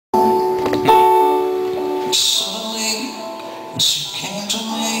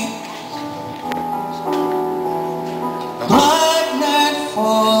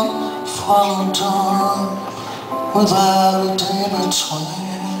without a day between.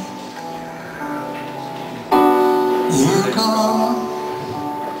 You're gone,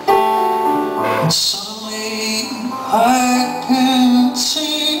 and suddenly I can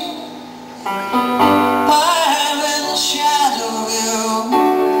see I'm in the shadow of you.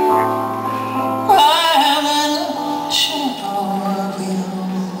 I'm in the shadow of you.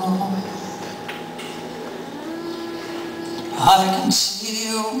 I can see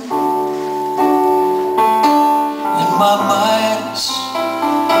you in my mind's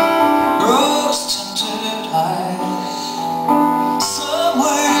rose-tinted eyes.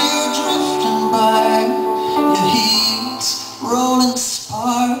 Somewhere you're drifting by, your heat's rolling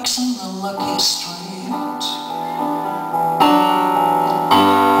sparks in the lucky street.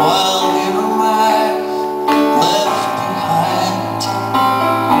 While here am I, left behind,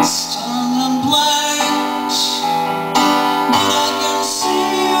 stunned and blind. But I can see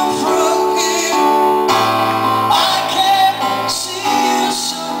you from here. I can see you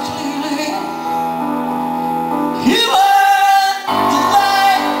so clearly. You are the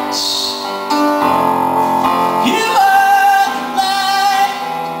light. You are the light.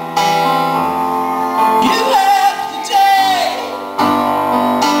 You have the day.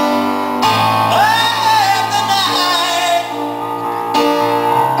 I have the night.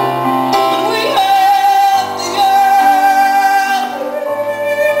 And we have the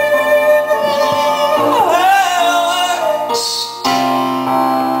hours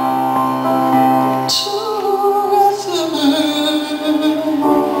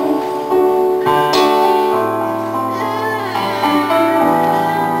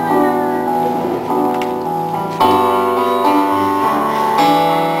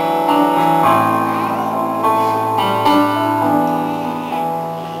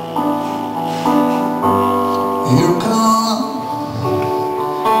You're gone,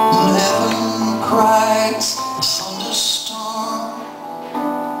 and heaven cries a thunderstorm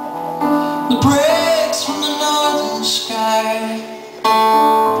that breaks from the northern sky,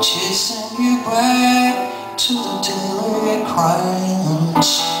 chasing you back to the daily crimes.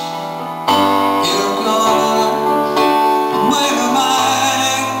 You're gone, and where am I?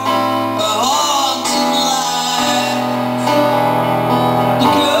 A haunted life, the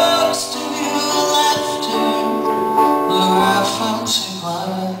ghost of your laughter, the half-empty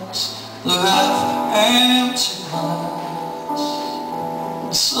glass, the half-empty glass.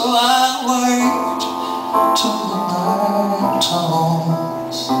 So I wait till the night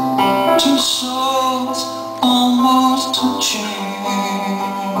tones, two souls almost touching,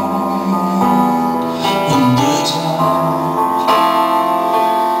 and the time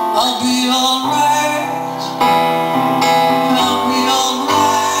I'll be alright.